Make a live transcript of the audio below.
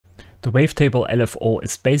The Wavetable LFO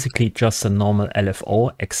is basically just a normal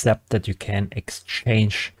LFO, except that you can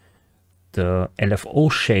exchange the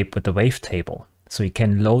LFO shape with the wavetable. So you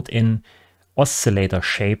can load in oscillator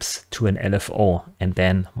shapes to an LFO and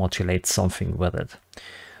then modulate something with it.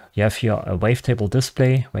 You have here a wavetable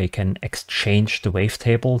display where you can exchange the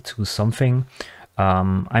wavetable to something.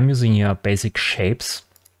 I'm using here basic shapes.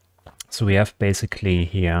 So we have basically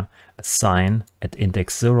here a sine at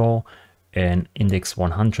index 0, and index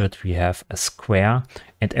 100 we have a square,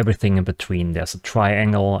 and everything in between. There's a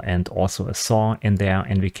triangle and also a saw in there,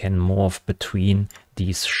 and we can morph between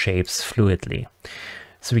these shapes fluidly.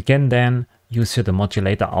 So we can then use here the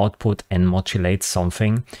modulator output and modulate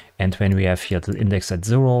something. And when we have here the index at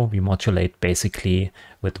 0, we modulate basically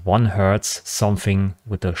with 1 Hertz something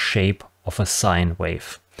with the shape of a sine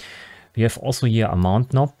wave. We have also here a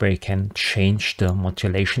mount knob where you can change the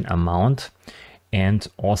modulation amount, and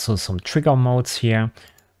also some trigger modes here.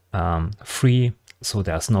 Free, so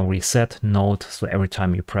there's no reset node. So every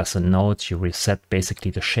time you press a node, you reset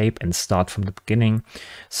basically the shape and start from the beginning.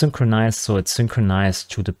 Synchronized, so it's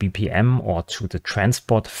synchronized to the BPM or to the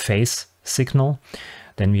transport phase signal.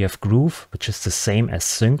 Then we have groove, which is the same as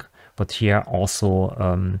sync, but here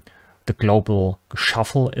also the global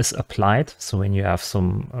shuffle is applied. So when you have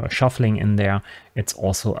some shuffling in there, it's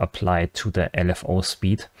also applied to the LFO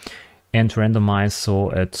speed. And randomized, so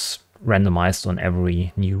it's randomized on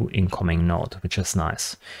every new incoming node, which is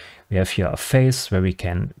nice. We have here a phase where we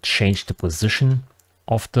can change the position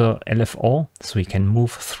of the LFO, so we can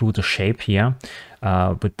move through the shape here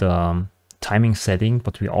with the timing setting,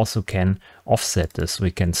 but we also can offset this.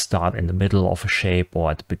 We can start in the middle of a shape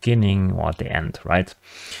or at the beginning or at the end, right?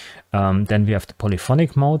 Then we have the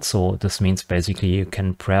polyphonic mode. So this means basically you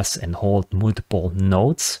can press and hold multiple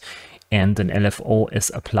notes, and an LFO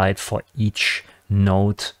is applied for each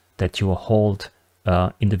node that you hold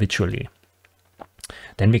individually.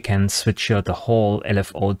 Then we can switch here the whole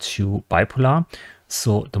LFO to bipolar.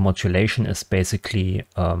 So the modulation is basically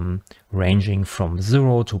ranging from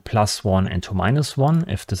 0 to +1 and to -1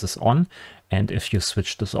 if this is on. And if you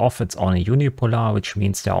switch this off, it's only unipolar, which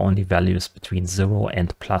means there are only values between 0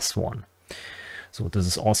 and +1. So this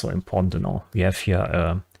is also important to know. We have here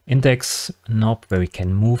a index knob where we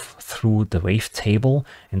can move through the wavetable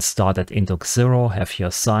and start at index 0, have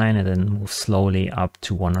here sine, and then move slowly up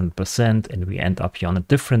to 100%, and we end up here on a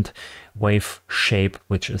different wave shape,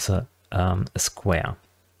 which is a square.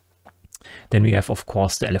 Then we have, of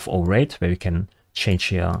course, the LFO rate, where we can change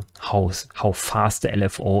here how fast the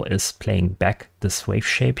LFO is playing back this wave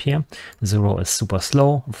shape here. 0 is super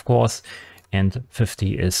slow, of course, and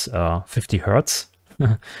 50 is 50 Hertz.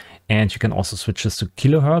 And you can also switch this to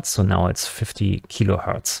kilohertz. So now it's 50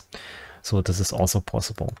 kilohertz. So this is also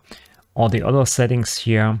possible. All the other settings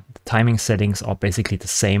here, the timing settings, are basically the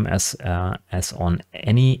same as on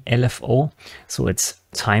any LFO. So it's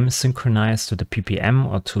time synchronized to the PPM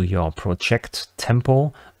or to your project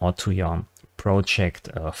tempo or to your project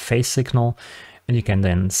phase signal. And you can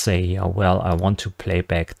then say, well, I want to play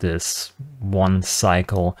back this one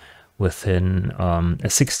cycle within a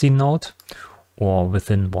 16 note, or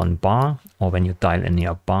within 1 bar, or when you dial in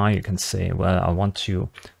your bar, you can say, well, I want to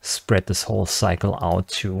spread this whole cycle out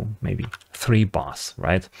to maybe 3 bars,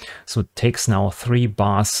 right? So it takes now 3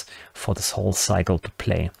 bars for this whole cycle to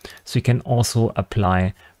play. So you can also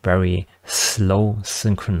apply very slow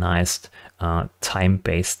synchronized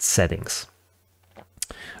time-based settings.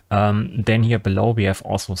 Then here below, we have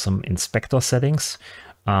also some inspector settings.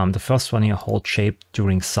 The first one here, hold shape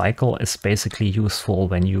during cycle, is basically useful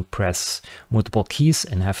when you press multiple keys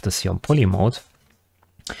and have this here on poly mode.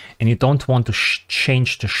 And you don't want to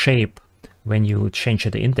change the shape when you change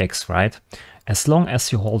the index, right? As long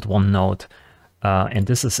as you hold one node and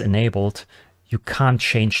this is enabled, you can't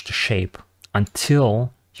change the shape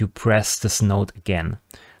until you press this node again.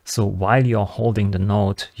 So while you're holding the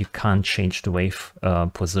node, you can't change the wave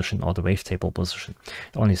position or the wavetable position.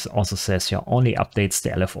 It only also says here only updates the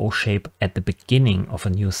LFO shape at the beginning of a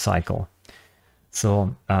new cycle.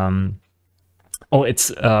 So,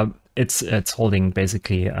 it's holding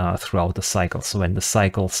basically throughout the cycle. So when the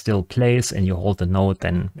cycle still plays and you hold the node,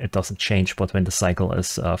 then it doesn't change. But when the cycle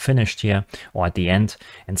is finished here or at the end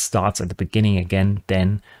and starts at the beginning again,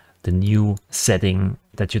 then the new setting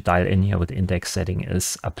that you dial in here with the index setting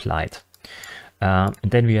is applied. And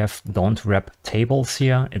then we have don't wrap tables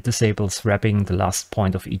here. It disables wrapping the last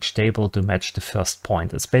point of each table to match the first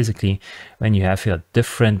point. It's basically when you have your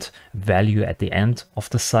different value at the end of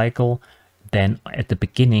the cycle, then at the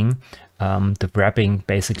beginning, the wrapping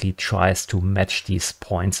basically tries to match these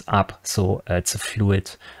points up. So it's a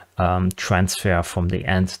fluid transfer from the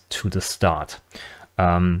end to the start.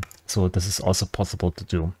 So this is also possible to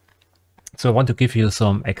do. So I want to give you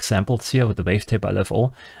some examples here with the Wavetable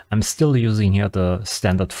LFO. I'm still using here the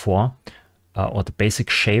standard 4 or the basic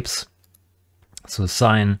shapes. So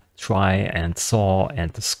sine, tri, and saw,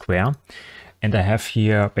 and the square. And I have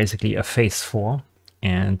here basically a phase 4,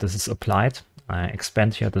 and this is applied. I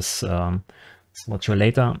expand here this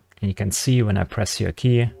modulator, and you can see when I press here a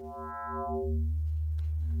key,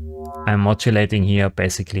 I'm modulating here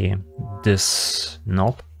basically this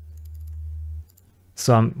knob.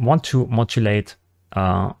 So I want to modulate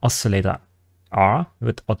oscillator R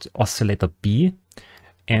with oscillator B,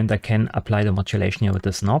 and I can apply the modulation here with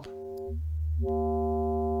this knob.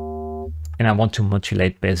 And I want to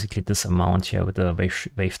modulate basically this amount here with the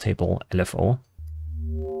Wavetable LFO.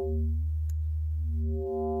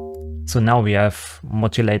 So now we have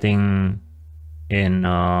modulating in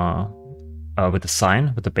with the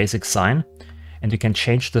sine, with the basic sine, and you can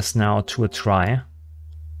change this now to a tri,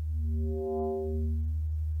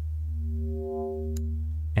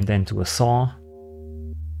 and then to a saw,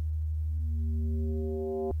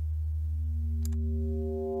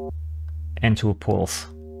 and to a pulse.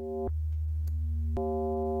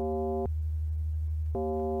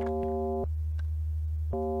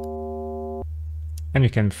 And you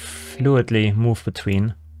can fluidly move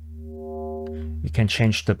between. You can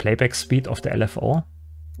change the playback speed of the LFO.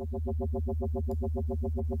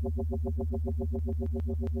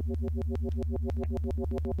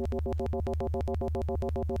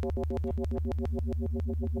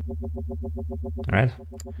 Alright.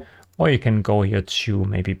 Or you can go here to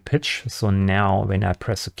maybe pitch. So now when I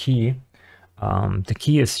press a key, the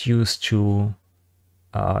key is used to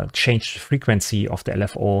change the frequency of the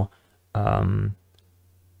LFO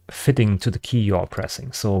fitting to the key you are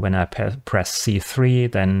pressing. So when I press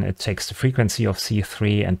C3, then it takes the frequency of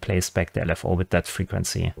C3 and plays back the LFO with that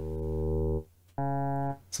frequency. So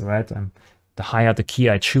right, the higher the key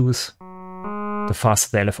I choose, the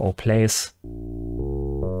faster the LFO plays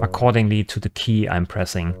accordingly to the key I'm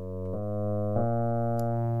pressing.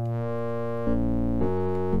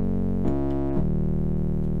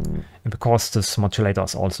 And because this modulator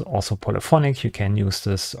is also polyphonic, you can use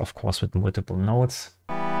this, of course, with multiple notes.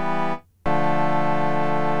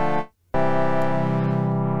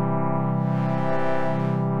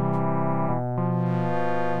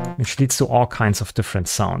 Which leads to all kinds of different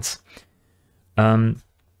sounds.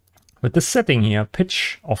 With this setting here,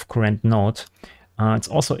 pitch of current note, it's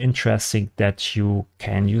also interesting that you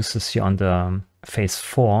can use this here on the phase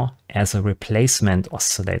 4 as a replacement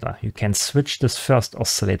oscillator. You can switch this first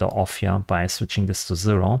oscillator off here by switching this to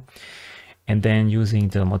 0, and then using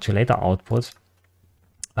the modulator output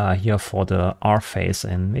here for the R phase,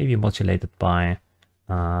 and maybe modulate it by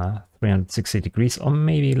 360 degrees, or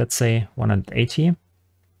maybe let's say 180.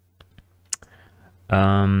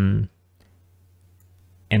 And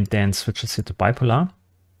then switches it to bipolar.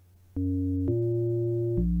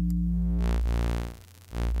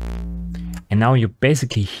 And now you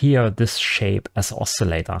basically hear this shape as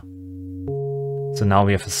oscillator. So now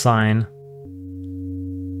we have a sine.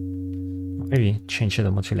 Maybe change the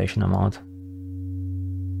modulation amount.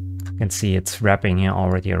 You can see it's wrapping here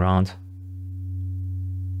already around.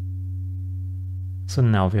 So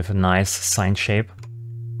now we have a nice sine shape.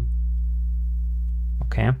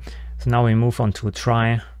 Okay, so now we move on to a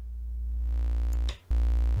tri.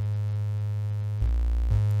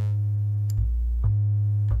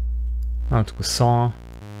 Now to a saw.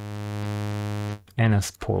 And a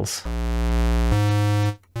pulse.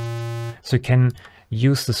 So you can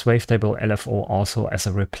use this Wavetable LFO also as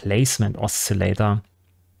a replacement oscillator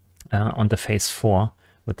on the phase 4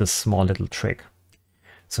 with this small little trick.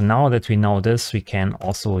 So now that we know this, we can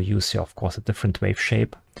also use here, of course, a different wave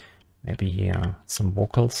shape. Maybe here some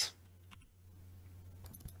vocals.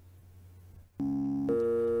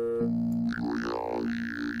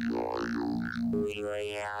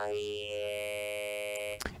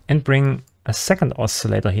 And bring a second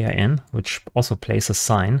oscillator here in, which also plays a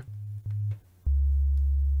sine.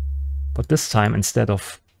 But this time, instead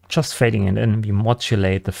of just fading it in, we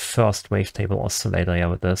modulate the first wavetable oscillator here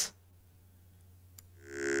with this.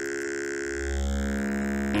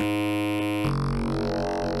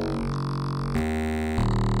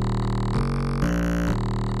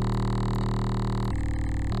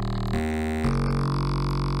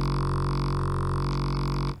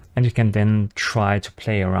 And you can then try to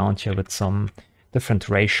play around here with some different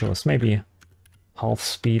ratios, maybe half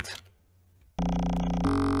speed.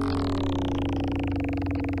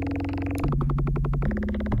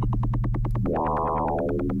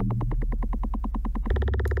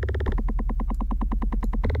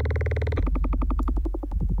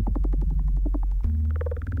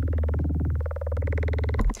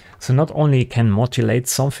 So not only can modulate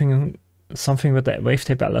something with the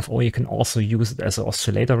Wavetable LFO, you can also use it as an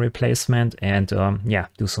oscillator replacement and yeah,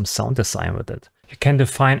 do some sound design with it. You can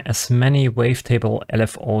define as many Wavetable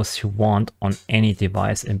LFOs you want on any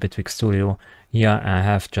device in Bitwig Studio. Here I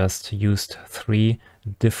have just used 3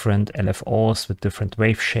 different LFOs with different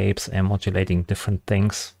wave shapes and modulating different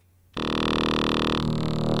things.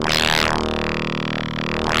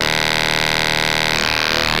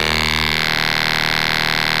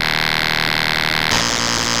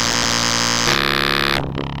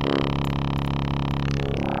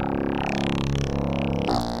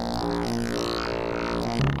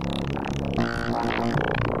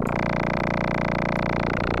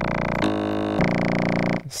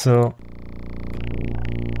 So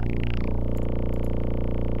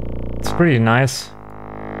it's pretty nice.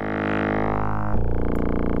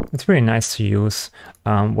 It's pretty nice to use.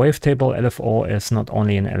 Wavetable LFO is not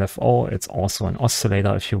only an LFO, it's also an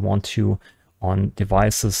oscillator if you want to on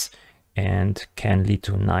devices, and can lead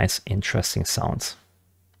to nice, interesting sounds.